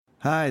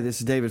Hi, this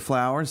is David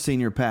Flowers,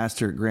 Senior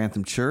Pastor at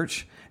Grantham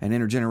Church, an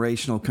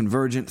intergenerational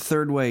convergent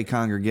third way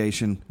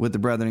congregation with the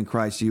Brethren in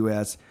Christ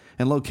U.S.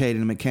 and located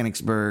in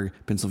Mechanicsburg,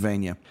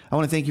 Pennsylvania. I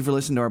want to thank you for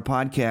listening to our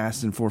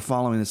podcast and for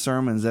following the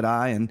sermons that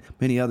I and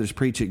many others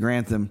preach at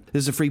Grantham.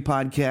 This is a free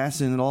podcast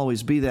and it'll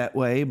always be that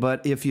way,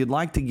 but if you'd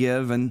like to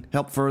give and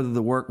help further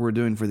the work we're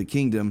doing for the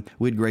kingdom,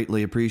 we'd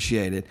greatly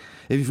appreciate it.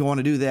 If you want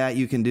to do that,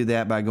 you can do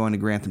that by going to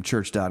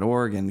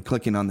granthamchurch.org and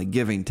clicking on the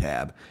Giving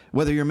tab.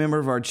 Whether you're a member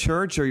of our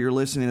church or you're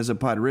listening as a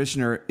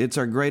parishioner, it's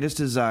our greatest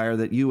desire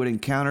that you would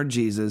encounter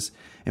Jesus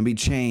and be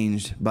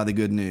changed by the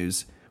good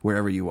news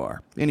wherever you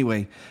are.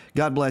 Anyway,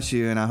 God bless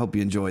you, and I hope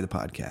you enjoy the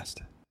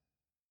podcast.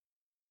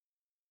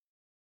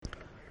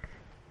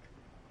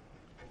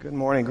 Good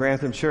morning,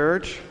 Grantham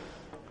Church.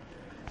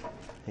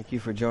 Thank you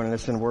for joining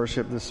us in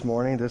worship this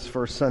morning, this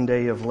first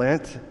Sunday of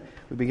Lent.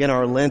 We begin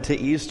our Lent to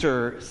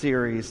Easter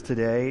series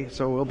today,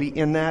 so we'll be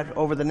in that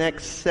over the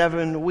next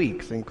 7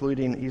 weeks,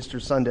 including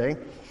Easter Sunday.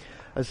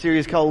 A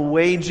series called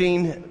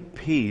Waging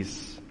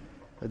Peace,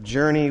 a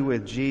journey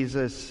with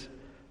Jesus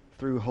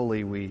through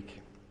Holy Week.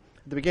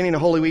 At the beginning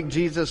of Holy Week,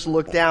 Jesus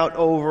looked out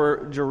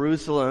over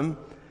Jerusalem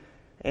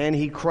and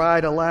he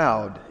cried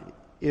aloud,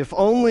 "If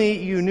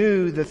only you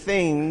knew the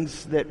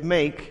things that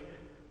make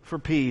for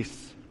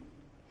peace."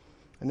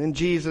 And then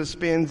Jesus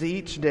spends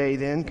each day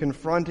then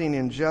confronting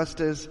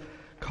injustice,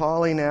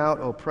 calling out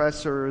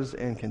oppressors,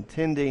 and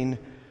contending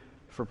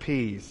for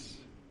peace.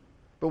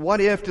 But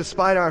what if,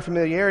 despite our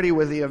familiarity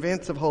with the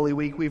events of Holy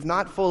Week, we've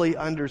not fully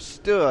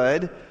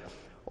understood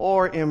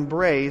or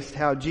embraced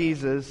how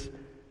Jesus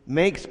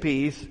makes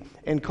peace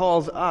and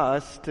calls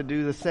us to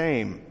do the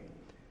same?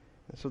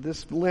 So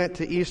this Lent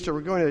to Easter,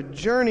 we're going to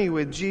journey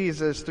with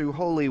Jesus through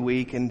Holy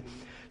Week and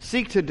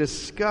seek to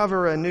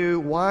discover anew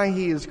why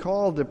he is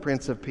called the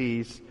Prince of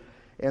Peace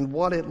and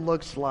what it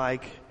looks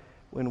like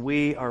when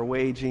we are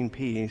waging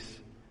peace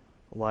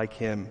like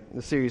him.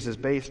 The series is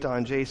based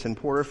on Jason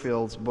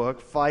Porterfield's book,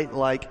 Fight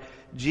Like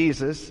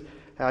Jesus,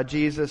 How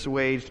Jesus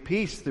Waged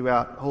Peace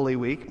Throughout Holy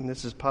Week, and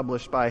this is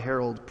published by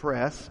Herald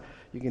Press.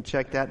 You can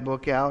check that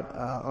book out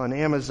on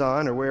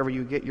Amazon or wherever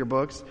you get your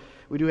books.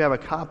 We do have a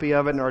copy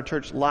of it in our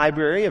church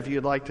library if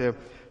you'd like to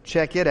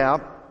check it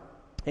out.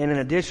 And in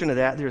addition to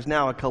that, there's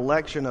now a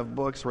collection of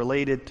books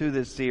related to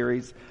this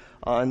series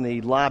on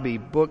the lobby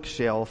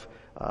bookshelf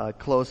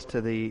close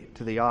to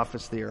the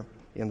office there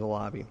in the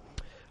lobby.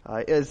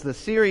 As the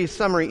series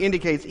summary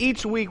indicates,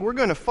 each week we're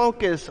going to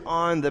focus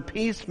on the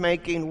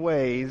peacemaking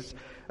ways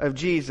of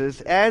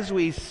Jesus as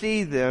we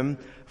see them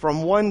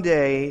from one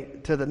day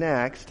to the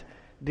next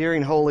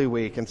during Holy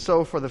Week. And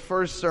so for the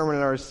first sermon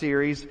in our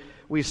series,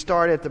 we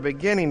start at the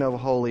beginning of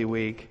Holy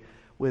Week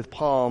with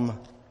Palm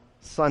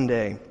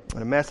Sunday,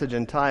 and a message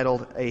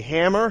entitled, "A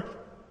Hammer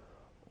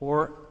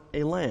or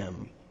a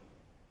Lamb?"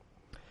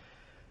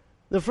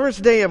 The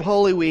first day of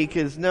Holy Week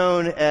is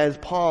known as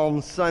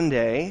Palm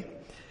Sunday,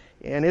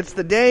 and it's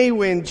the day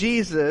when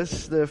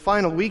Jesus, the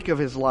final week of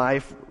his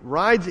life,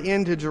 rides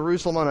into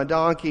Jerusalem on a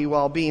donkey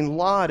while being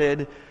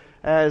lauded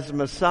as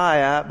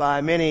Messiah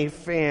by many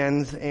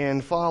fans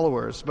and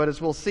followers. But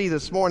as we'll see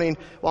this morning,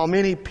 while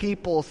many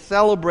people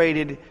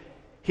celebrated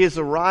his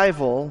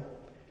arrival,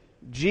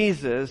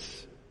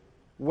 Jesus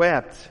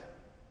wept.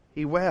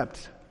 He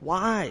wept.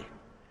 Why?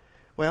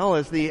 Well,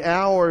 as the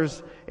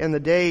hours and the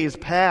days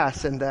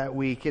pass in that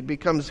week, it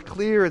becomes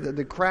clear that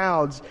the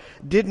crowds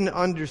didn't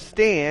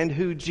understand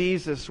who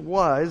Jesus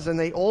was, and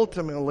they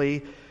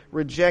ultimately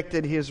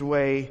rejected his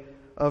way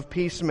of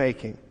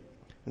peacemaking.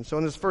 And so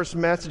in this first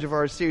message of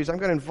our series, I'm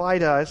going to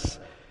invite us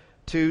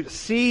to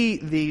see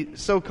the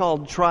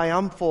so-called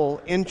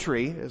triumphal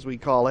entry, as we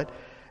call it,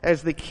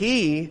 as the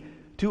key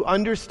to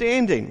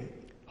understanding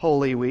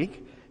Holy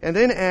Week, and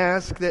then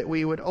ask that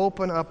we would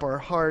open up our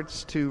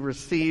hearts to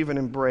receive and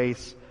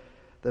embrace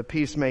the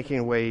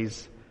peacemaking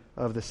ways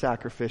of the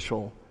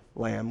sacrificial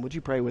lamb. Would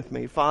you pray with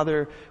me?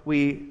 Father,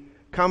 we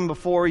come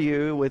before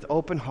you with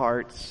open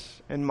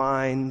hearts and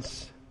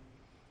minds.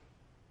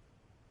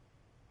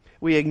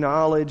 We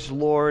acknowledge,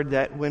 Lord,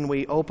 that when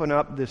we open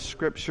up the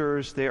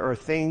Scriptures, there are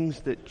things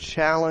that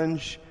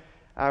challenge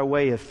our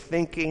way of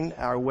thinking,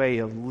 our way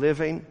of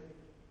living,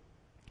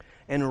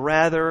 and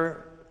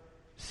rather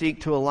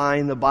seek to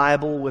align the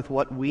Bible with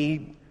what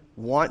we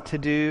want to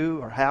do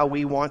or how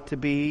we want to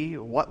be,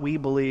 or what we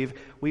believe.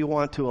 We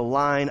want to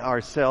align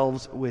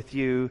ourselves with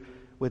you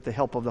with the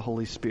help of the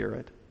Holy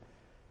Spirit.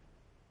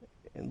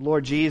 And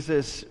Lord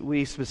Jesus,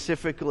 we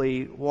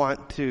specifically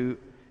want to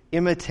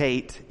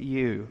imitate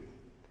you.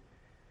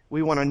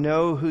 We want to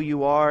know who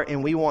you are,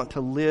 and we want to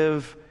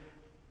live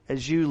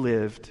as you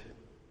lived.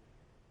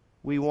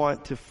 We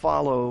want to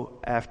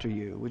follow after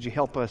you. Would you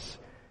help us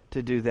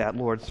to do that,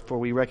 Lord, for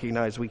we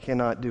recognize we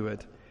cannot do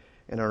it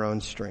in our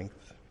own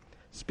strength.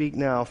 Speak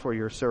now, for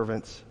your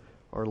servants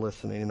are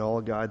listening. And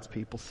all God's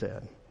people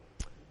said,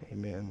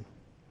 amen.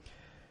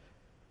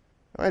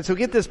 All right, so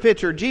get this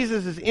picture.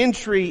 Jesus'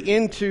 entry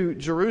into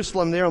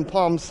Jerusalem there on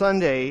Palm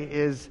Sunday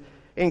is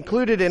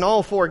included in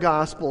all four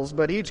Gospels,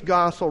 but each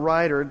Gospel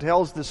writer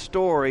tells the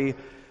story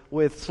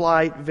with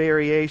slight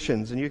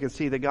variations. And you can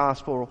see the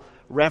Gospel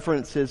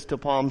references to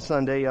Palm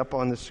Sunday up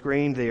on the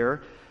screen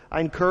there. I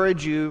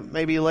encourage you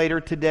maybe later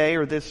today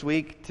or this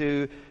week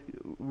to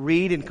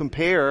read and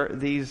compare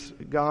these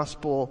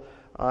gospel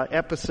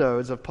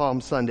episodes of Palm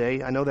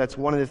Sunday. I know that's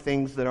one of the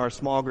things that our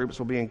small groups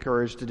will be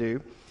encouraged to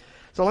do.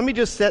 So let me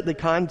just set the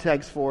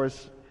context for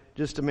us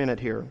just a minute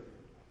here.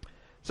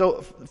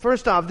 So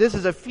first off, this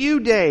is a few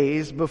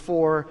days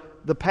before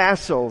the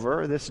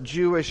Passover, this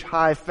Jewish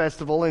high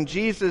festival, and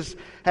Jesus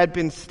had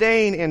been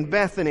staying in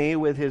Bethany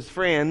with his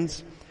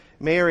friends,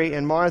 Mary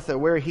and Martha,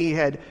 where he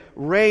had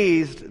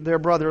raised their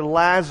brother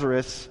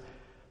Lazarus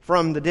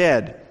from the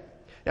dead.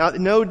 Now,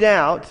 no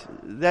doubt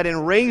that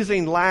in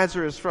raising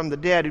Lazarus from the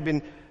dead, who'd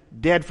been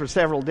dead for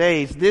several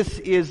days, this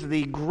is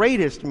the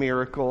greatest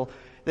miracle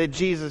that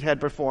Jesus had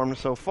performed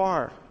so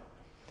far.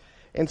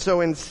 And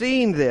so in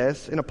seeing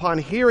this, and upon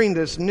hearing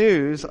this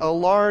news, a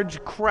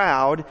large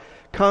crowd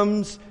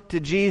comes to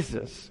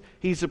Jesus.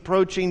 He's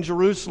approaching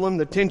Jerusalem.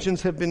 The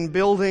tensions have been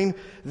building.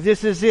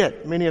 This is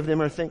it, many of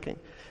them are thinking.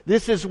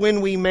 This is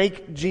when we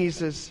make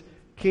Jesus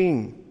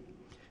king.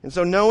 And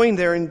so knowing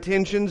their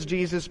intentions,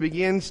 Jesus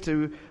begins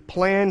to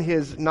plan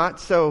his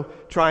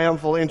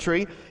not-so-triumphal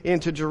entry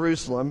into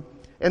Jerusalem.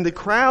 And the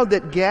crowd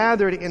that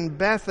gathered in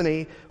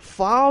Bethany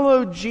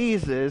followed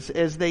Jesus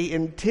as they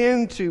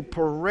intend to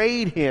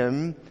parade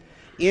him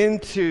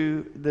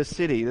into the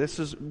city. This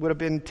would have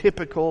been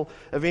typical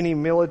of any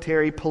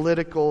military,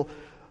 political,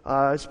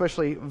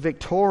 especially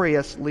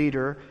victorious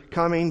leader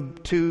coming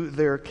to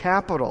their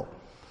capital.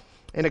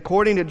 And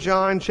according to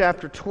John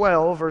chapter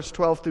 12, verse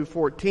 12 through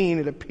 14,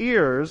 it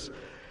appears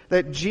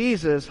that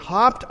Jesus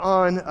hopped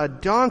on a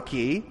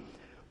donkey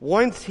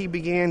once he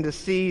began to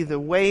see the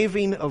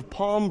waving of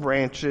palm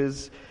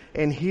branches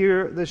and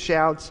hear the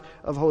shouts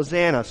of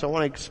Hosanna. So I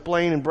want to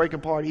explain and break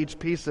apart each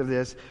piece of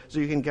this so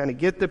you can kind of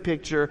get the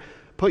picture,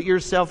 put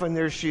yourself in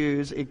their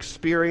shoes,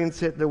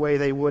 experience it the way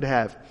they would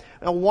have.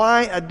 Now,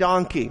 why a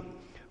donkey?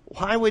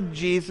 Why would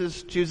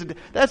Jesus choose it?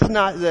 That's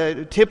not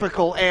the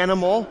typical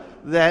animal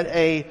that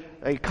a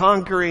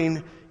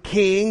conquering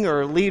king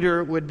or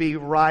leader would be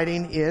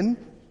riding in.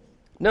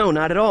 No,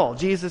 not at all.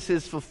 Jesus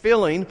is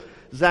fulfilling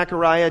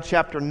Zechariah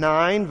chapter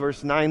 9,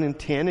 verse 9 and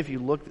 10. If you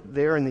look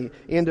there in the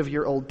end of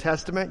your Old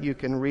Testament, you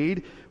can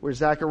read where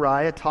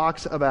Zechariah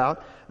talks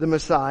about the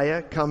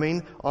Messiah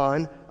coming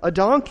on a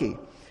donkey.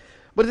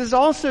 But it is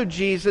also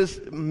Jesus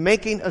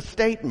making a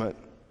statement.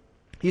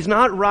 He's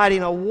not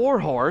riding a war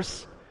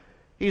horse.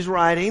 He's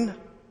riding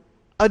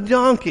a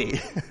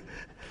donkey.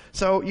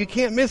 So you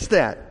can't miss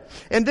that.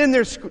 And then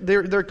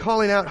they're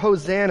calling out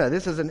Hosanna.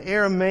 This is an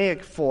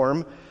Aramaic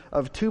form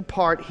of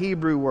two-part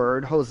Hebrew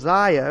word,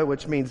 Hosea,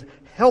 which means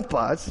help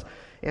us,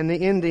 and the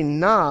ending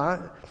na,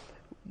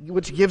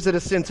 which gives it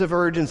a sense of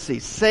urgency.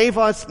 Save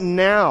us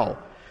now.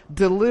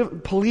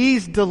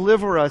 Please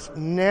deliver us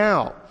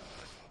now.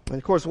 And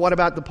of course, what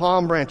about the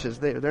palm branches?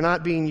 They're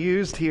not being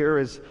used here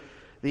as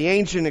the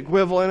ancient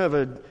equivalent of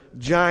a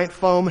giant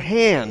foam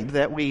hand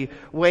that we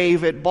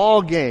wave at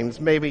ball games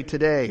maybe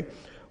today,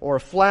 or a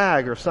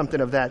flag or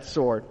something of that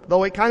sort.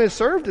 Though it kind of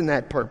served in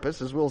that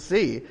purpose, as we'll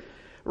see.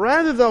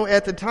 Rather, though,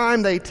 at the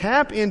time they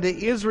tap into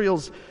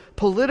Israel's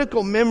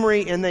political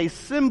memory and they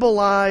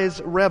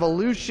symbolize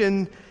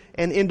revolution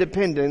and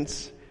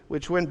independence,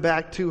 which went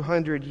back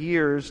 200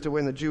 years to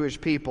when the Jewish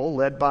people,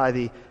 led by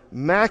the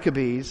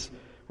Maccabees,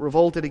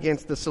 revolted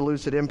against the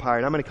Seleucid Empire.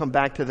 And I'm going to come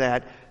back to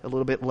that a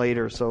little bit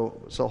later,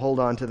 so hold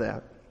on to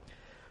that.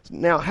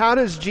 Now, how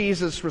does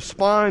Jesus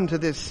respond to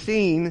this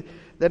scene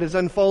that is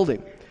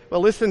unfolding?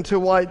 Well, listen to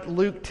what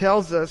Luke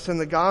tells us in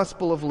the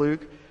Gospel of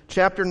Luke,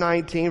 chapter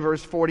 19,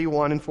 verse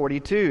 41 and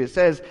 42. It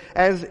says,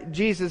 as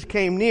Jesus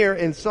came near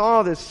and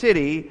saw the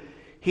city,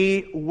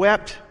 he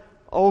wept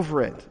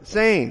over it,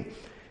 saying,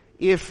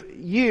 if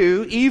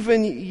you,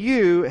 even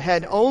you,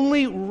 had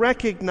only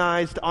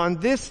recognized on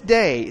this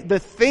day the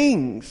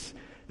things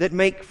that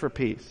make for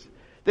peace,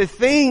 the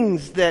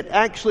things that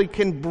actually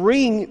can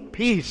bring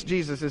peace,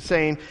 Jesus is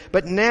saying,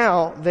 but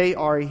now they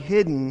are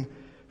hidden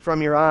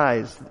from your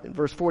eyes. In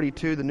verse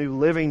 42, the New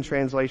Living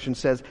Translation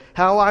says,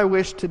 how I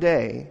wish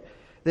today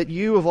that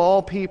you of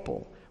all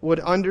people would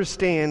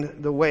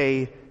understand the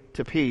way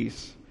to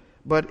peace.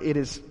 But it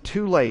is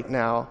too late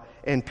now,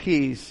 and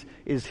peace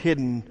is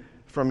hidden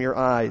from your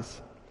eyes.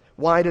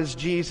 Why does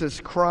Jesus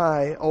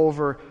cry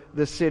over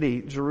the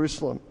city,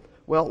 Jerusalem?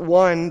 Well,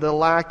 one, the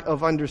lack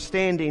of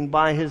understanding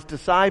by his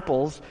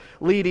disciples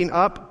leading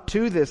up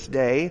to this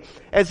day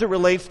as it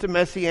relates to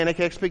messianic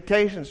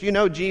expectations. You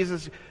know,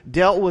 Jesus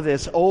dealt with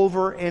this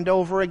over and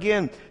over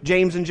again.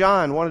 James and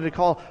John wanted to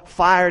call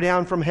fire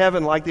down from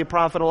heaven like the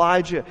prophet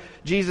Elijah.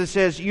 Jesus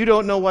says, you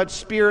don't know what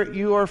spirit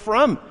you are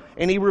from,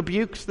 and he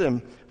rebukes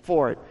them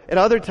for it. At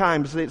other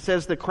times, it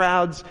says the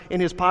crowds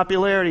in his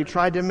popularity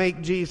tried to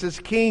make Jesus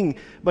king,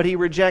 but he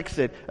rejects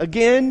it.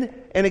 Again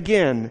and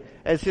again,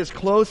 as his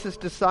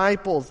closest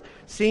disciples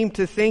seem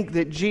to think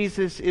that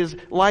Jesus is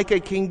like a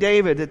King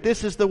David, that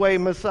this is the way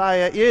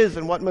Messiah is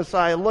and what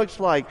Messiah looks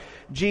like,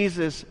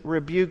 Jesus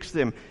rebukes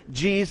them.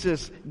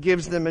 Jesus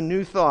gives them a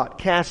new thought,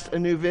 casts a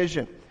new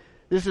vision.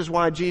 This is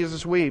why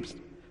Jesus weeps.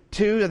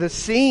 Two, the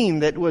scene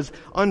that was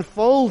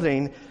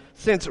unfolding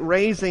since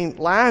raising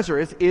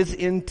Lazarus is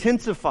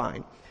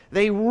intensifying.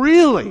 They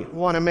really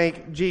want to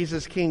make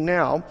Jesus king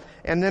now.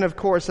 And then, of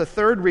course, a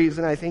third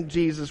reason I think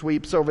Jesus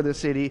weeps over the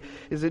city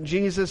is that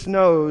Jesus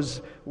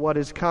knows what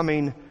is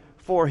coming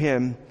for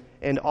him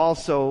and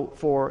also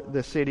for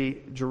the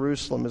city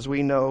Jerusalem, as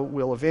we know,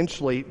 will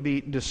eventually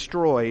be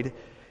destroyed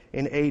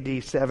in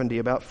AD 70,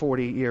 about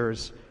 40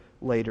 years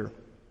later.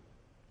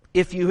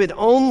 If you had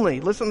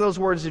only, listen to those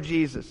words of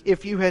Jesus,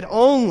 if you had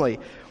only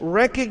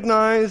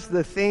recognized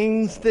the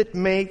things that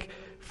make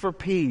for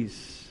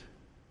peace.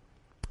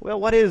 Well,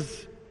 what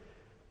is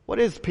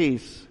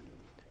peace?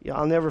 Yeah,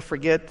 I'll never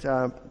forget,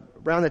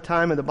 around the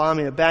time of the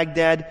bombing of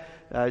Baghdad,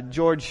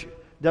 George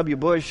W.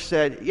 Bush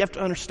said, you have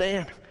to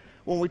understand,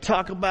 when we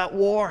talk about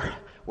war,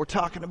 we're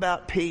talking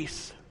about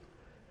peace.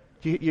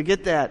 You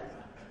get that?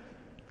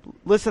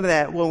 Listen to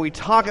that. When we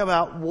talk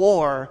about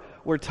war,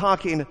 we're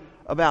talking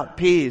about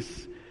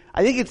peace.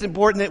 I think it's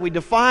important that we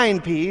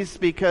define peace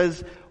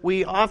because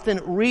we often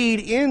read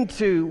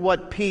into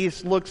what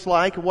peace looks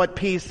like, what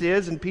peace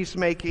is and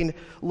peacemaking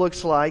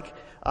looks like,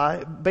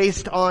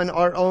 based on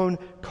our own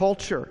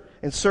culture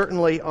and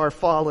certainly our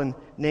fallen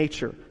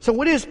nature. So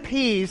what is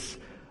peace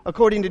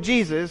according to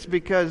Jesus?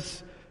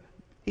 Because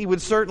he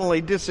would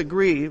certainly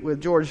disagree with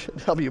George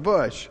W.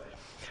 Bush.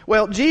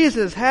 Well,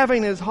 Jesus,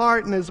 having his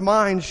heart and his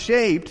mind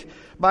shaped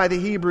by the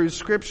Hebrew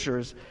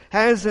Scriptures,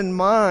 has in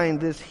mind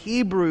this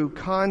Hebrew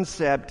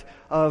concept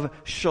of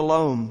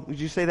shalom. Would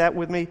you say that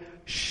with me?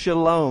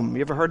 Shalom.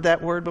 You ever heard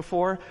that word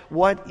before?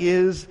 What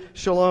is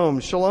shalom?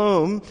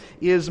 Shalom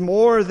is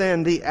more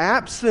than the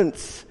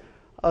absence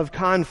of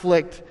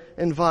conflict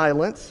and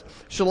violence.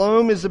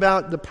 Shalom is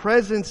about the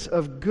presence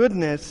of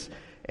goodness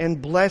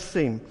and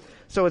blessing.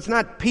 So it's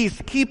not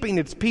peacekeeping,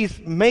 it's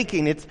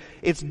peacemaking.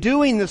 It's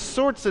doing the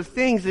sorts of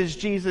things, as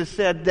Jesus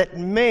said, that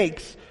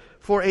makes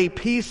for a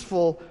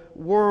peaceful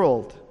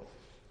world.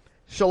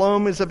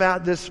 Shalom is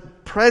about this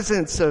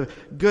presence of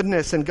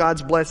goodness and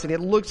God's blessing.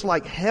 It looks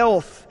like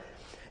health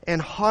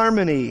and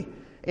harmony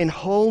and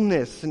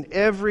wholeness in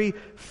every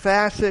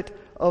facet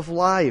of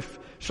life.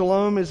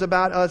 Shalom is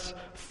about us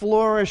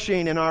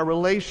flourishing in our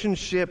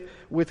relationship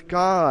with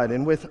God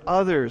and with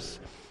others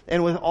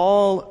and with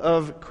all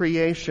of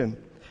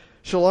creation.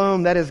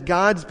 Shalom, that is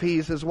God's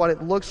peace, is what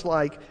it looks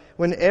like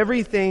when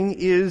everything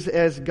is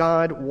as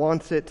God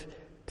wants it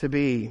to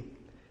be.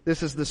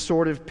 This is the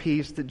sort of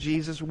peace that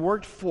Jesus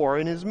worked for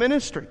in his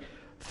ministry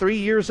 3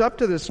 years up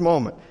to this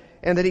moment,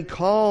 and that he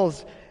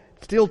calls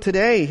still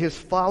today his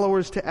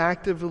followers to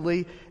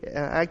actively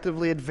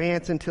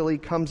advance until he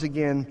comes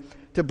again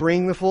to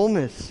bring the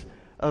fullness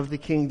of the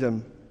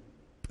kingdom.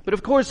 But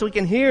of course, we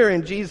can hear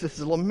in Jesus'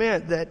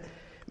 lament that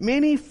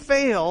many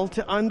fail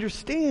to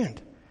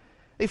understand.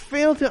 They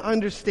fail to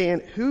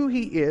understand who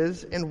he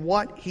is and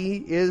what he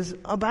is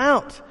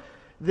about.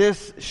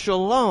 This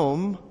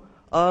shalom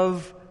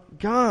of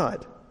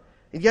God.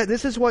 And yet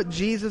this is what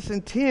Jesus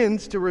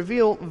intends to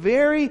reveal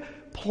very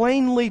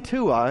plainly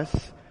to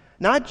us,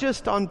 not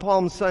just on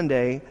Palm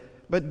Sunday,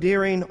 but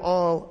during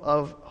all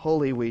of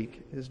Holy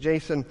Week. As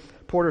Jason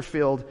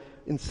Porterfield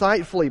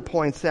insightfully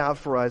points out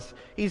for us,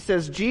 he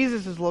says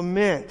Jesus'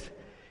 lament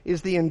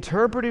is the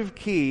interpretive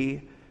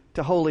key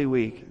to Holy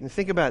Week. And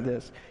think about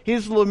this.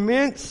 His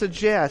lament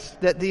suggests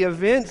that the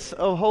events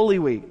of Holy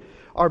Week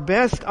are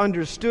best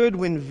understood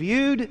when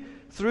viewed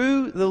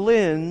through the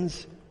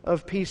lens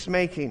of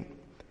peacemaking.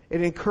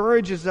 It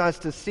encourages us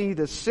to see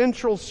the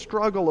central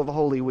struggle of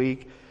Holy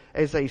Week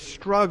as a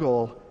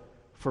struggle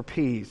for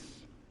peace.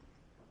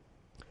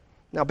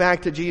 Now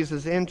back to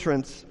Jesus'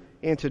 entrance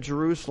into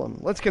Jerusalem.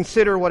 Let's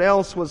consider what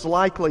else was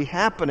likely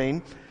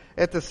happening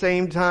at the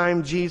same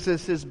time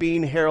Jesus is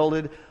being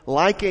heralded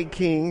like a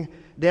king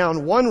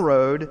down one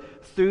road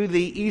through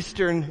the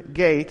eastern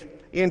gate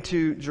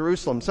into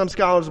Jerusalem. Some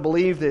scholars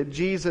believe that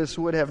Jesus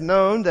would have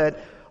known that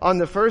on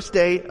the first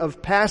day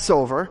of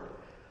Passover,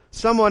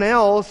 someone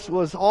else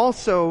was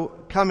also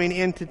coming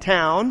into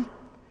town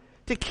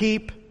to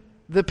keep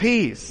the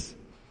peace.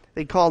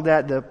 They called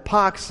that the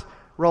Pax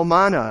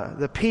Romana,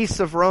 the peace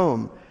of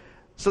Rome.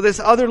 So this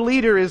other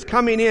leader is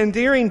coming in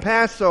during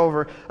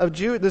Passover of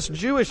this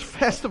Jewish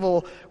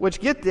festival, which,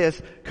 get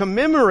this,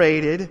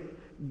 commemorated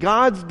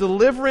God's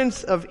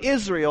deliverance of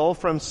Israel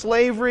from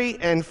slavery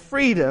and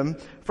freedom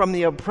from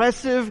the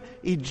oppressive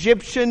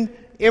Egyptian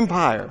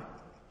Empire.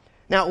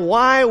 Now,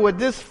 why would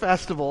this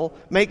festival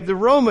make the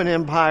Roman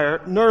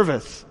Empire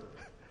nervous?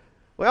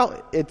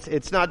 Well,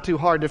 it's not too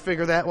hard to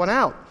figure that one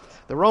out.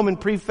 The Roman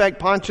prefect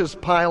Pontius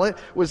Pilate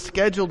was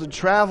scheduled to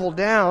travel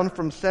down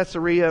from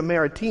Caesarea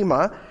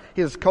Maritima,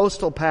 his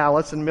coastal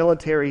palace and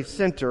military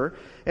center,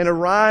 and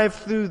arrive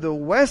through the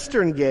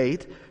western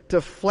gate to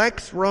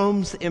flex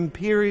Rome's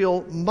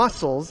imperial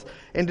muscles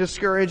and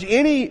discourage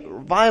any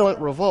violent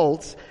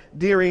revolts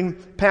during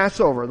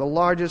Passover, the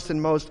largest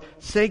and most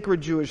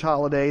sacred Jewish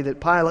holiday that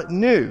Pilate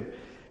knew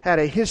had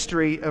a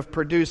history of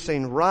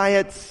producing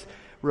riots,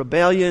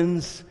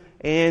 rebellions,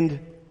 and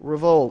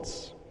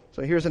revolts.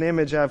 So here's an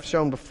image I've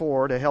shown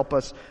before to help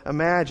us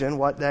imagine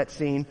what that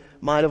scene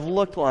might have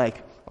looked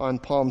like on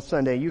Palm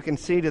Sunday. You can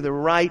see to the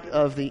right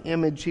of the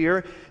image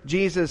here,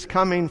 Jesus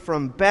coming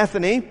from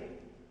Bethany,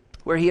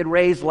 where he had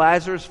raised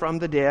Lazarus from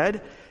the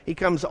dead. He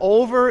comes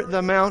over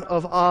the Mount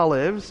of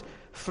Olives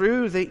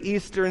through the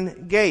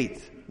eastern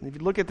gate. If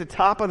you look at the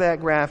top of that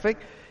graphic,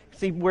 you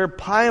see where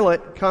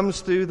Pilate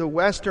comes through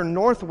the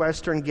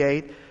northwestern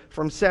gate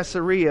from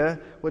Caesarea,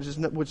 which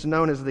is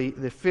known as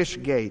the fish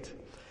gate.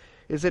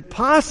 Is it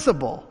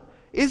possible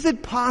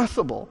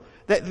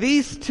that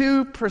these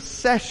two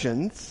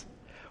processions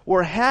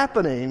were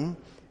happening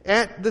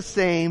at the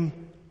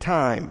same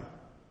time?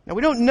 Now,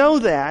 we don't know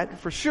that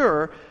for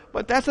sure,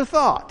 but that's a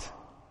thought.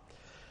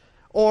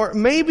 Or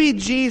maybe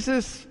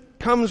Jesus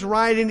comes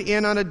riding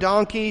in on a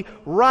donkey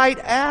right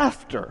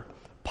after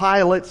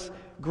Pilate's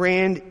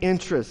grand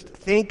entrance.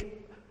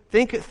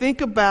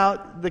 Think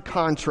about the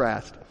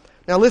contrast.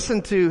 Now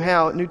listen to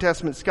how New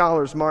Testament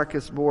scholars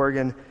Marcus Borg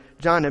and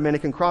John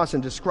Dominican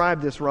Crossan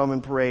described this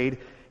Roman parade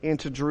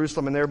into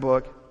Jerusalem in their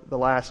book, The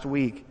Last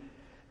Week.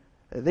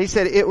 They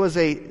said it was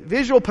a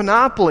visual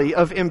panoply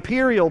of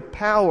imperial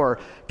power.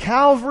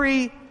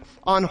 Cavalry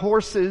on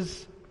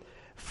horses,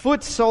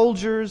 foot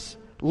soldiers,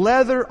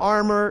 leather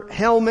armor,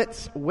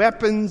 helmets,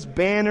 weapons,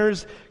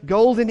 banners,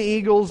 golden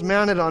eagles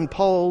mounted on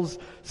poles,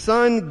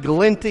 sun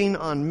glinting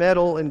on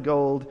metal and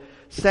gold,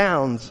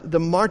 sounds, the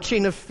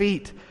marching of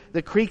feet,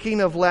 the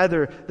creaking of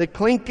leather, the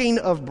clinking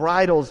of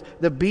bridles,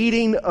 the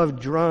beating of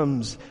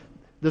drums,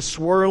 the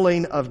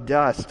swirling of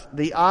dust,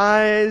 the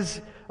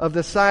eyes of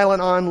the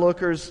silent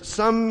onlookers,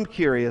 some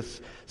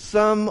curious,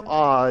 some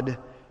awed,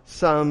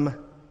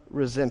 some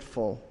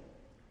resentful.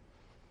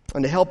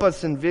 And to help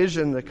us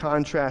envision the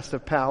contrast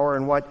of power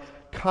and what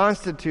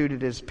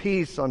constituted his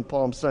peace on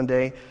Palm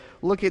Sunday,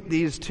 look at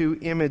these two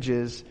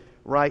images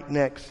right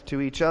next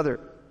to each other.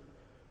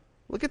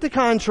 Look at the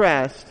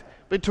contrast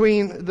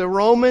between the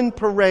Roman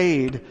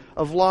parade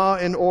of law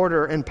and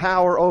order and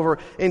power over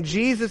and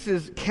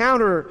Jesus'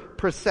 counter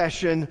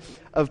procession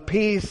of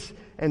peace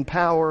and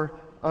power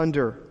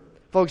under.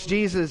 Folks,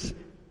 Jesus,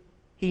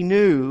 he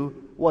knew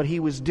what he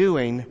was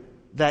doing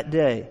that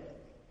day.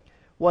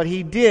 What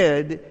he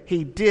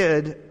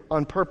did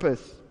on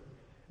purpose.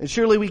 And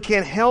surely we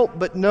can't help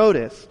but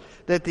notice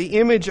that the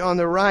image on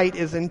the right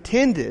is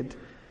intended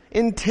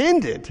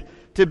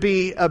to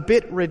be a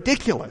bit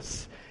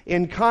ridiculous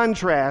in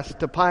contrast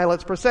to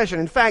Pilate's procession.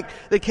 In fact,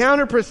 the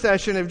counter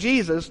procession of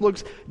Jesus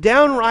looks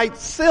downright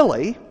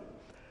silly,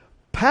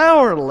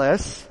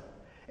 powerless,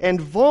 and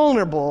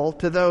vulnerable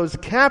to those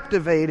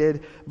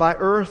captivated by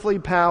earthly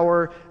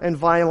power and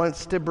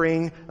violence to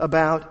bring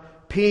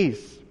about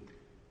peace.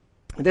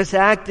 This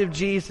act of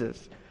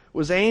Jesus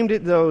was aimed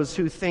at those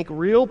who think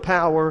real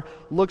power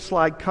looks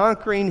like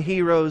conquering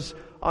heroes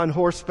on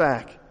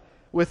horseback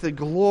with the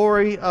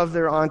glory of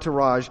their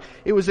entourage.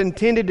 It was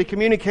intended to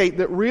communicate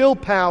that real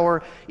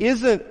power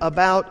isn't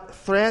about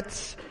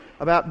threats,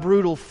 about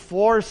brutal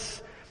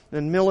force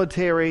and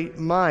military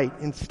might.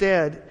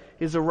 Instead,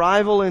 his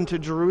arrival into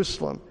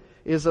Jerusalem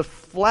is a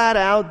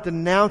flat-out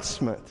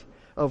denouncement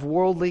of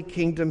worldly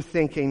kingdom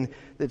thinking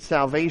that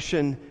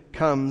salvation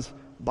comes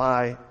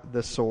by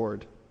the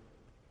sword.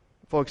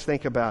 Folks,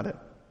 think about it.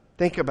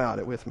 Think about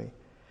it with me.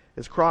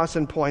 As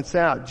Crossan points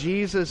out,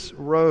 Jesus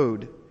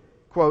rode,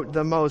 quote,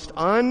 the most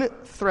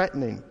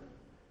unthreatening,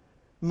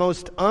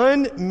 most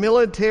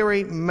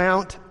unmilitary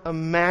mount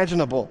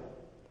imaginable,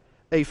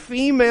 a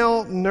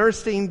female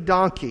nursing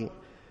donkey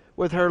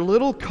with her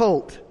little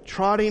colt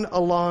trotting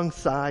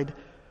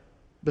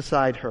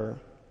beside her.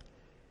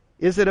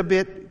 Is it a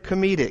bit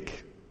comedic?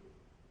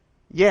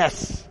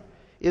 Yes.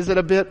 Is it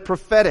a bit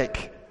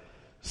prophetic?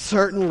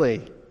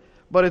 Certainly.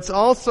 But it's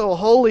also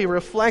wholly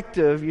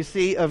reflective, you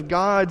see, of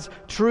God's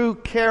true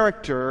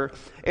character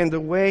and the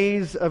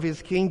ways of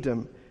His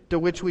kingdom, to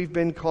which we've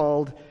been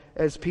called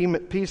as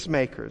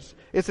peacemakers.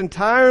 It's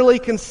entirely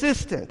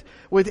consistent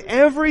with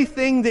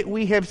everything that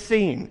we have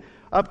seen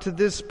up to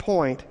this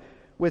point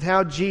with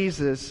how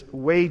Jesus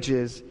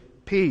wages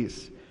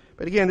peace.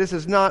 But again, this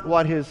is not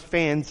what His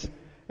fans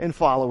and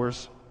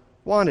followers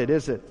wanted,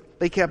 is it?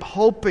 They kept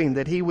hoping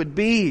that He would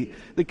be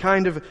the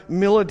kind of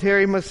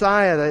military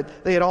Messiah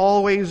that they had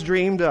always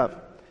dreamed of,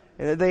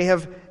 and that they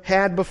have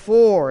had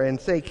before in,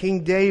 say,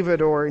 King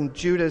David or in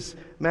Judas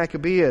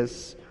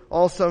Maccabeus,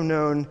 also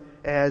known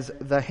as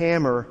the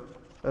Hammer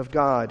of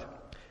God.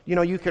 You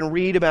know, you can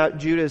read about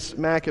Judas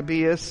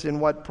Maccabeus in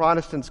what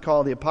Protestants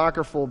call the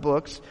apocryphal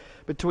books,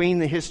 between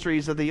the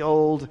histories of the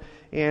Old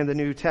and the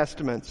New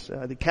Testaments.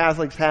 The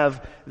Catholics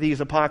have these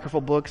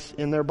apocryphal books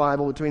in their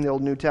Bible between the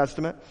Old and New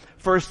Testament.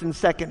 1st and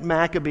 2nd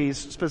Maccabees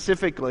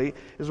specifically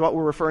is what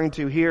we're referring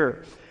to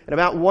here. In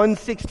about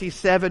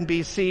 167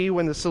 BC,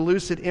 when the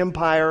Seleucid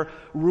Empire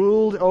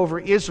ruled over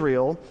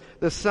Israel,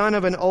 the son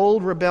of an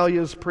old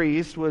rebellious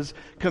priest was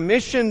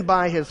commissioned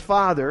by his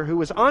father, who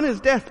was on his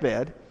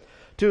deathbed,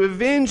 to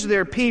avenge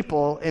their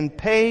people and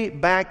pay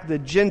back the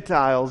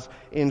Gentiles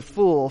in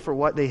full for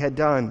what they had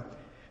done.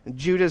 And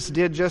Judas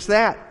did just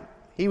that.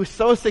 He was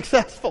so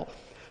successful,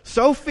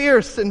 so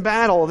fierce in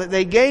battle, that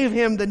they gave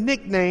him the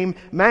nickname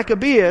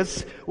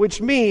Maccabeus, which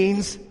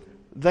means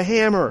the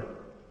hammer.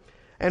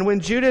 And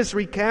when Judas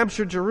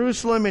recaptured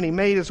Jerusalem and he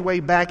made his way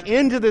back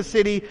into the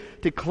city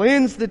to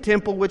cleanse the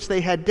temple which they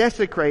had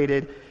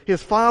desecrated,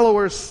 his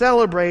followers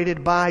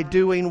celebrated by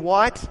doing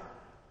what?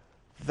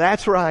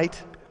 That's right,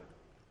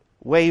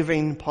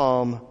 waving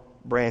palm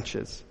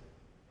branches.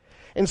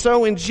 And so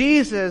when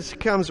Jesus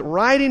comes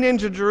riding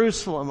into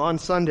Jerusalem on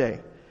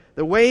Sunday,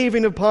 the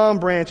waving of palm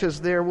branches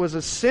there was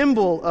a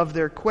symbol of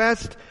their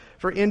quest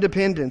for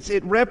independence.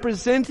 It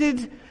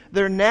represented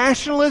their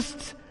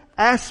nationalist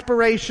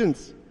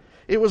aspirations.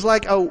 It was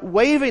like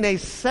waving a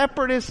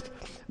separatist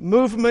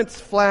movement's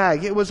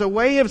flag. It was a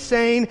way of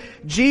saying,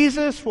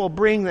 Jesus will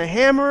bring the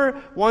hammer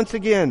once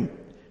again.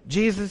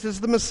 Jesus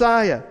is the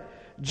Messiah.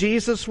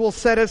 Jesus will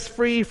set us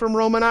free from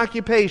Roman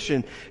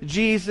occupation.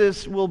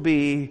 Jesus will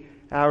be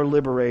our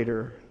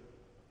liberator.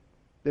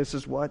 This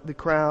is what the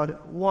crowd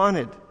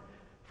wanted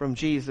from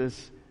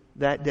Jesus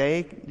that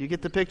day. You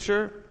get the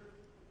picture?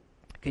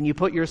 Can you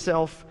put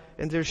yourself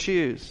in their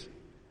shoes?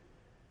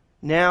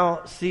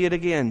 Now see it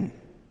again.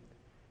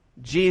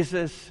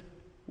 Jesus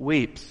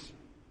weeps.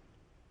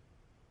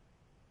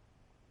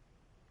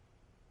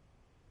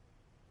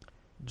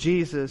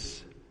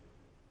 Jesus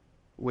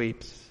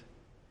weeps.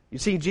 You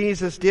see,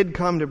 Jesus did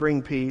come to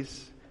bring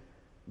peace,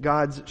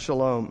 God's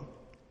shalom.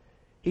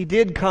 He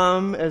did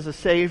come as a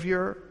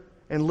Savior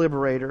and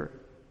liberator,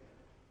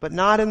 but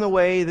not in the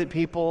way that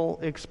people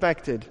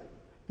expected,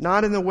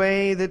 not in the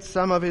way that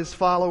some of His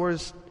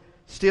followers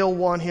still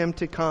want Him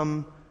to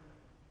come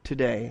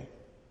today.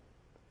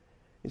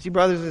 You see,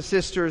 brothers and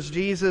sisters,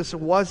 Jesus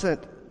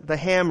wasn't the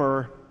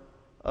hammer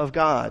of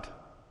God.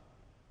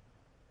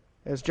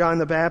 As John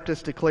the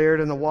Baptist declared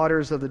in the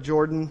waters of the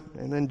Jordan,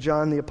 and then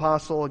John the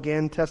Apostle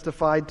again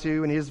testified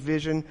to in his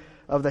vision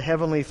of the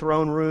heavenly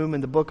throne room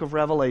in the book of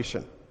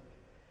Revelation,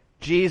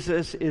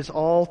 Jesus is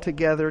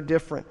altogether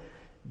different.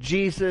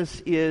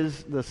 Jesus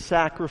is the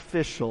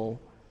sacrificial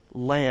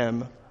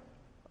Lamb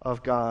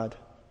of God.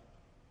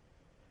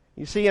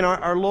 You see, in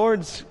our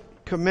Lord's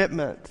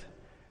commitment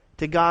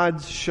to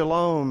God's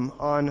shalom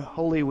on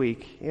Holy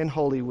Week, in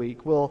Holy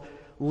Week, will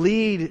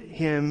lead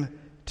Him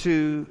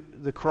to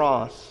the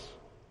cross.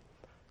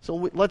 So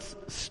let's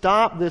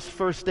stop this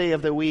first day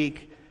of the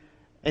week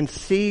and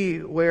see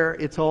where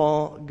it's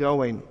all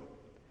going.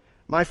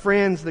 My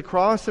friends, the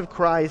cross of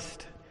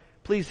Christ,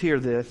 please hear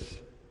this,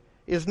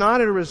 is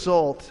not a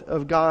result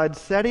of God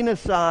setting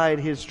aside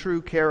His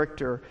true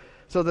character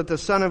so that the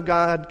Son of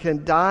God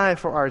can die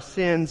for our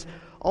sins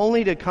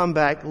only to come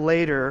back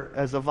later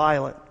as a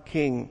violent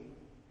king.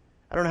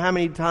 I don't know how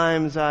many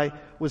times I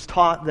was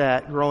taught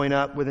that growing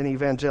up within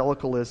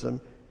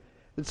evangelicalism.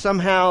 That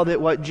somehow that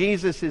what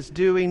Jesus is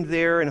doing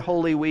there in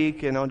Holy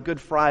Week and on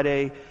Good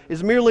Friday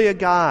is merely a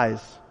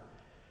guise.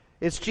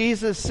 It's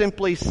Jesus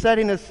simply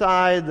setting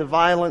aside the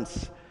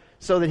violence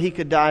so that He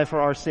could die for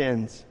our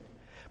sins.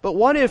 But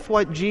what if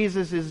what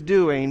Jesus is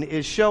doing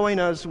is showing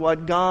us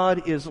what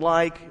God is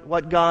like,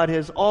 what God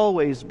has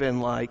always been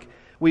like?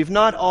 We've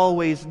not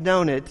always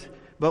known it,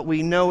 but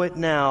we know it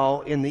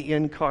now in the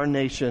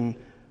incarnation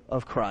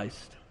of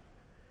Christ.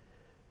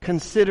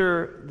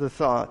 Consider the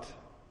thought.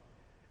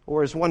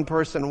 Or as one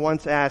person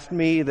once asked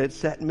me that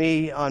set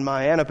me on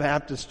my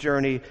Anabaptist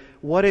journey,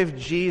 what if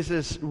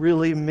Jesus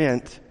really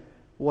meant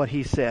what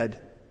He said?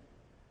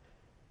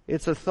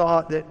 It's a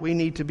thought that we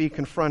need to be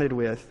confronted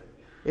with.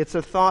 It's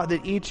a thought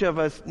that each of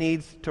us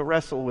needs to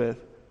wrestle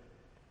with,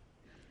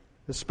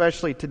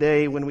 especially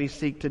today when we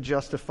seek to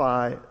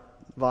justify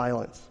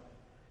violence.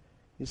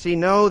 You see,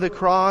 no, the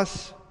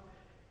cross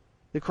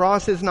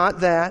is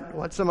not that,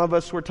 what some of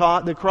us were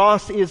taught. The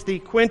cross is the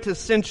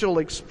quintessential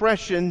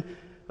expression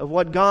of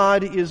what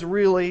God is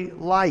really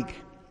like.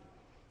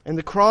 And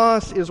the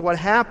cross is what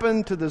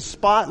happened to the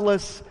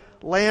spotless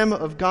Lamb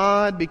of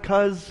God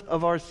because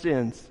of our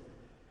sins,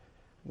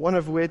 one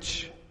of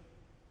which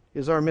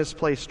is our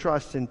misplaced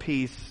trust in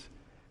peace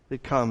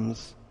that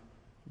comes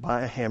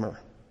by a hammer.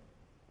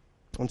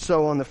 And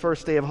so on the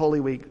first day of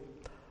Holy Week,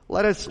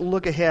 let us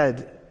look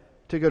ahead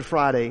to Good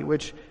Friday,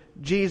 which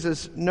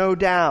Jesus no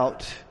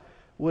doubt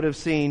would have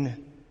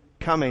seen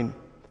coming.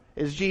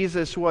 As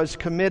Jesus was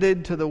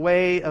committed to the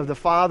way of the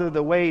Father,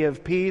 the way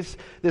of peace,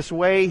 this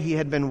way He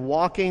had been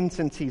walking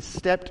since He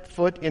stepped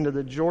foot into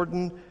the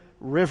Jordan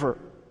River.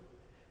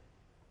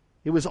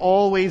 It was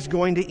always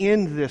going to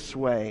end this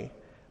way,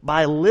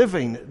 by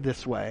living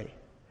this way.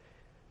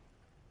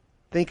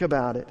 Think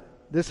about it.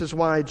 This is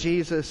why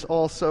Jesus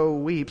also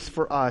weeps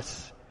for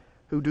us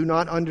who do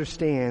not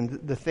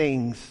understand the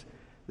things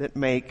that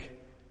make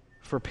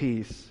for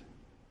peace.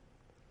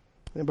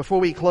 And before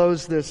we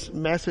close this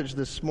message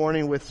this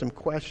morning with some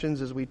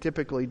questions, as we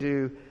typically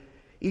do,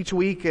 each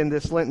week in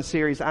this Lenten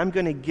series, I'm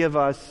going to give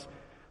us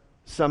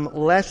some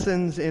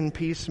lessons in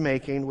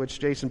peacemaking, which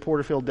Jason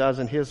Porterfield does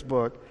in his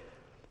book,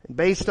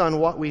 based on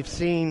what we've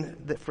seen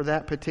for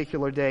that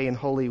particular day in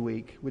Holy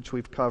Week, which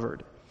we've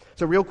covered.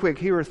 So real quick,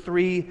 here are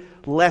 3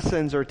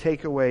 lessons or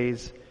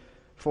takeaways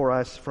for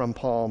us from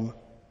Palm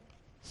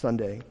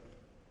Sunday.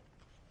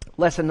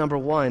 Lesson number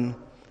 1,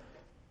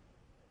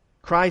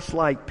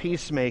 Christ-like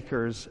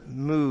peacemakers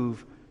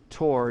move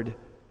toward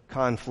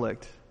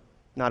conflict.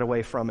 not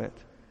away from it.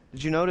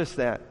 Did you notice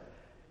that?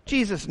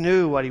 Jesus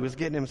knew what he was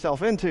getting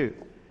himself into.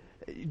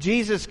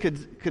 Jesus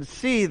could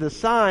see the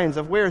signs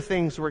of where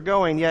things were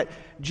going, yet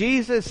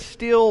Jesus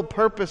still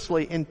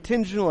purposely,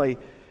 intentionally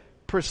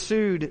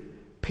pursued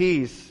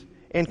peace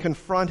and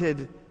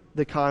confronted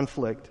the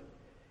conflict.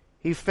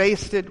 He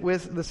faced it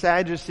with the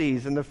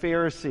Sadducees and the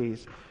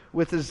Pharisees,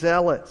 with the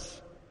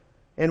Zealots,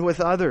 and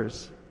with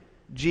others.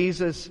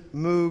 Jesus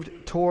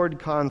moved toward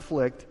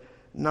conflict,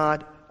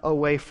 not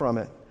away from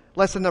it.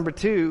 Lesson number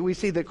 2, we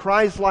see that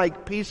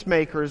Christ-like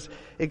peacemakers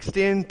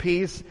extend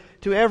peace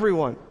to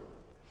everyone.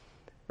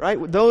 Right?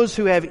 Those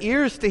who have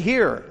ears to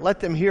hear,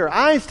 let them hear.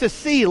 Eyes to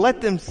see, let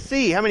them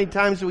see. How many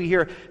times do we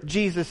hear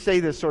Jesus say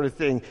this sort of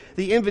thing?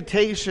 The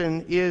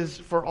invitation is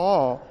for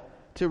all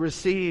to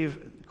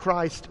receive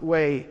Christ's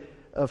way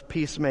of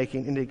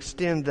peacemaking and to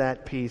extend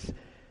that peace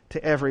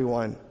to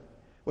everyone.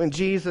 When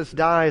Jesus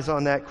dies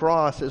on that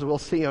cross, as we'll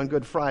see on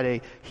Good Friday,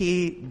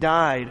 He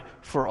died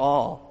for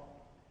all.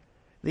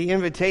 The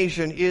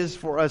invitation is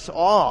for us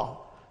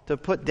all to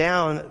put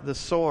down the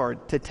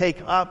sword, to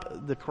take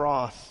up the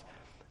cross,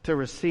 to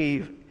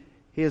receive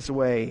His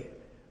way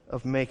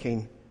of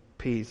making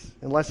peace.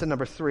 And lesson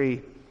number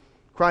 3,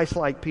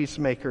 Christ-like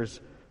peacemakers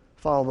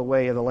follow the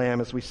way of the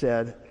Lamb, as we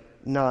said,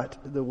 not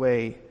the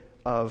way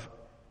of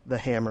the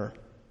hammer.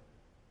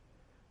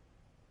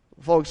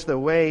 Folks, the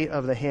way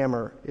of the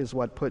hammer is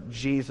what put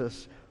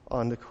Jesus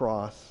on the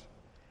cross.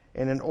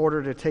 And in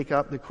order to take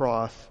up the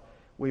cross,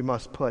 we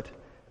must put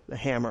the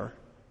hammer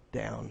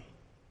down.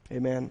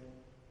 Amen.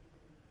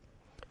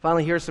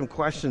 Finally, here's some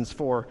questions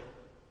for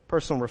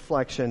personal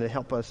reflection to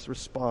help us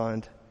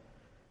respond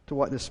to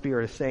what the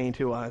Spirit is saying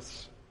to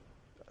us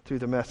through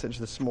the message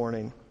this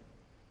morning.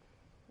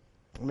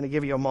 I'm going to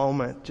give you a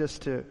moment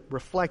just to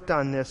reflect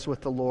on this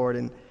with the Lord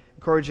and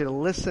encourage you to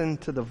listen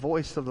to the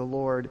voice of the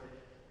Lord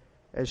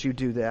as you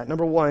do that.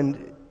 Number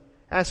 1,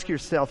 ask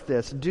yourself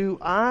this: do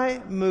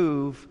I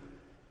move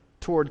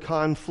toward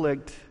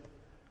conflict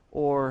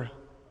or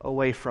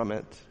away from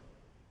it?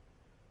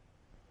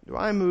 Do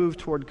I move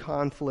toward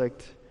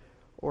conflict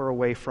or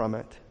away from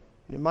it?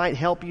 It might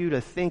help you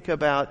to think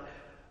about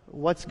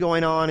what's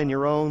going on in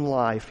your own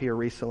life here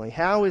recently.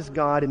 How is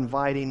God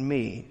inviting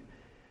me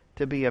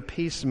to be a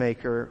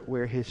peacemaker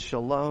where His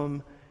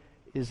shalom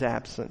is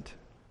absent?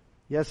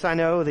 Yes, I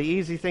know the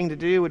easy thing to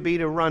do would be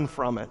to run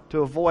from it, to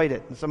avoid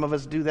it. And some of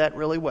us do that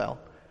really well.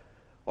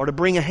 Or to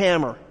bring a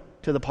hammer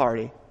to the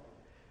party.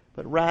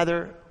 But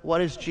rather,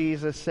 what is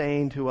Jesus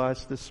saying to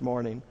us this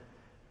morning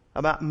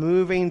about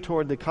moving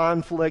toward the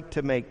conflict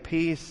to make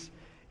peace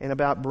and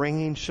about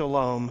bringing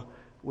shalom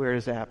where it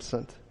is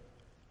absent?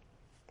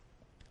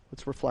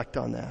 Let's reflect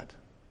on that.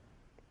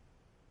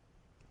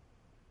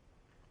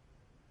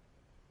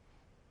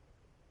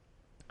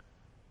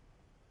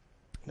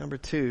 Number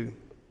 2,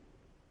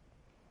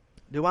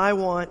 do I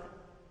want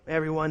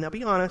everyone, now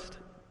be honest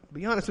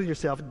with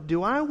yourself,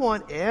 do I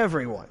want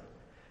everyone,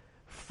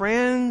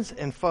 friends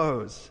and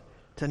foes,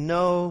 to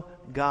know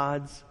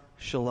God's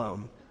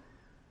shalom?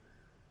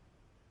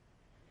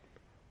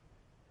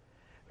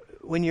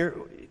 When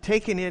you're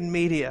taking in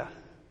media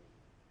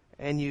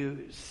and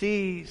you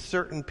see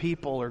certain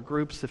people or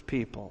groups of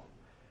people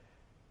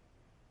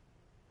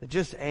that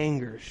just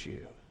angers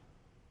you,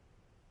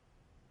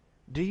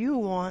 do you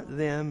want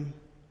them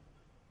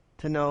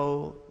to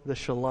know the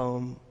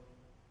shalom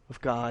of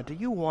God? Do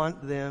you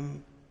want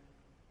them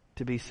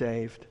to be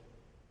saved?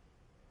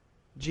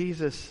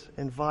 Jesus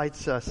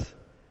invites us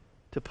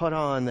to put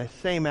on the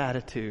same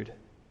attitude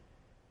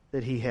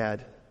that He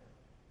had.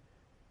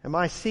 Am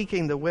I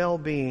seeking the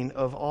well-being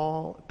of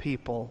all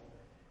people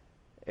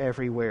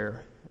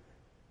everywhere?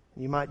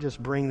 You might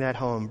just bring that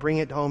home. Bring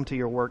it home to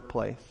your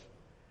workplace.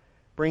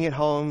 Bring it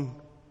home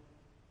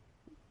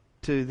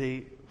to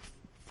the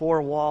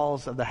 4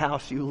 walls of the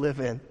house you live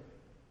in.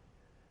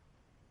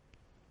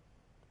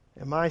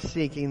 Am I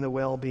seeking the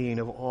well-being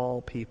of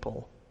all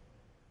people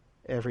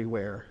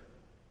everywhere?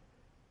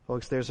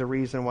 Folks, there's a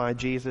reason why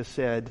Jesus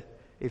said,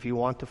 if you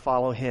want to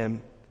follow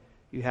Him,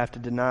 you have to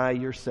deny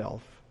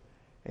yourself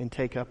and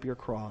take up your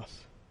cross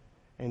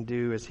and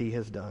do as He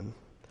has done.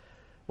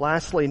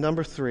 Lastly,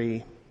 number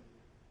 3,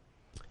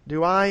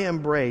 do I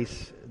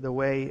embrace the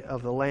way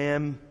of the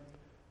Lamb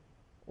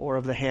or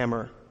of the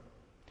hammer?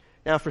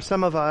 Now, for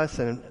some of us,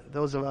 and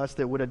those of us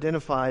that would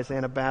identify as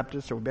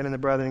Anabaptists or have been in the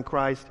Brethren in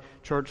Christ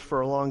church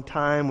for a long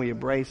time, we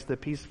embrace the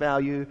peace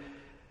value.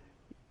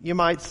 You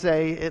might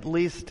say, at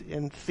least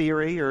in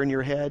theory or in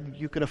your head,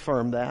 you can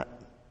affirm that.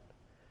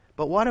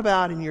 But what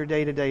about in your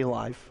day-to-day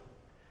life?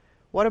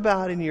 What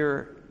about in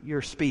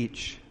your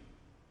speech?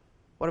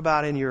 What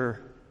about in your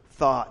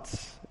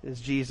thoughts,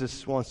 as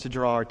Jesus wants to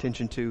draw our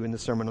attention to in the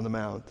Sermon on the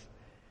Mount?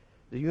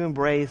 Do you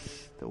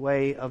embrace the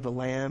way of the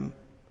Lamb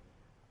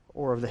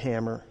or of the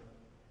hammer?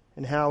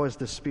 And how is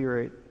the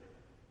Spirit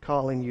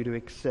calling you to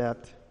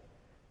accept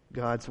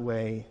God's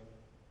way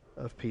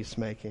of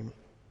peacemaking?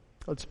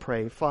 Let's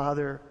pray.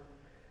 Father,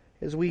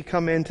 as we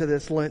come into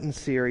this Lenten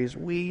series,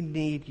 we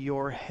need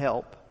your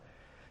help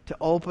to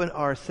open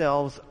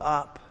ourselves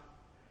up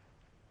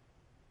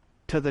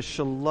to the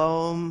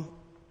shalom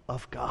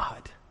of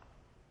God.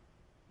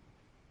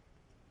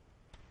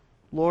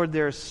 Lord,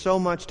 there's so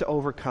much to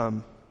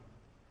overcome.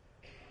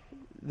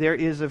 There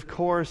is, of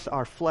course,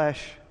 our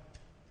flesh,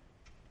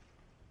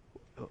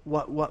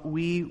 what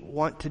we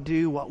want to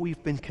do, what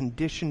we've been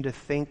conditioned to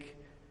think,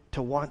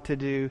 to want to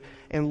do.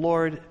 And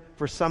Lord,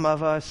 for some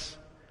of us,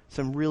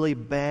 some really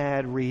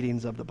bad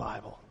readings of the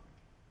Bible.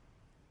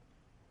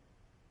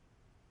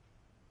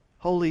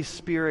 Holy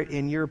Spirit,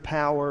 in your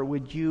power,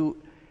 would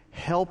you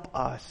help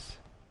us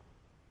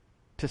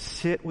to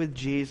sit with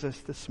Jesus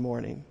this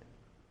morning,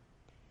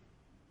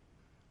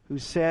 who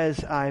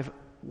says, I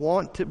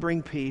want to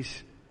bring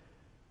peace,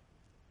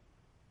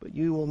 but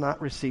you will not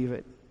receive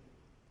it.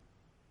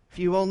 If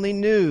you only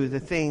knew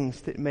the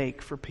things that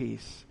make for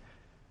peace.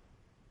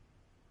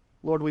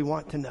 Lord, we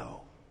want to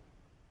know.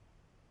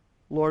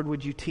 Lord,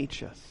 would you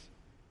teach us?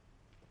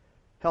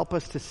 Help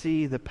us to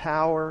see the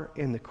power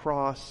in the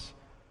cross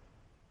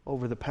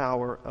over the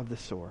power of the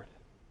sword.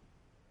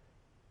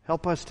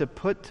 Help us to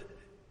put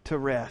to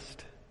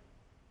rest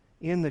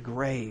in the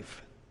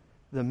grave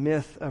the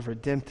myth of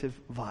redemptive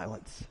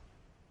violence,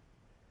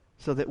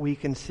 so that we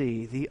can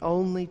see the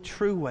only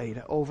true way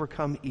to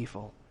overcome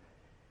evil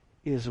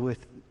is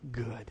with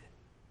good.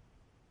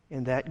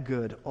 And that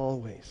good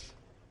always,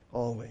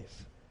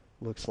 always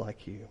looks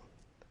like you.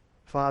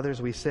 Father,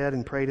 as we said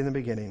and prayed in the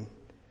beginning,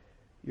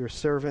 your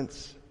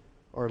servants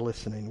are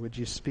listening. Would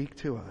you speak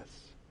to us?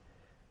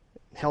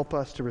 Help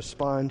us to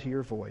respond to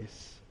your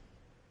voice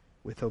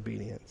with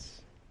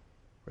obedience.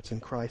 For it's in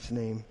Christ's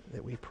name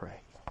that we pray.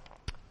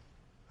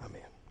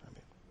 Amen.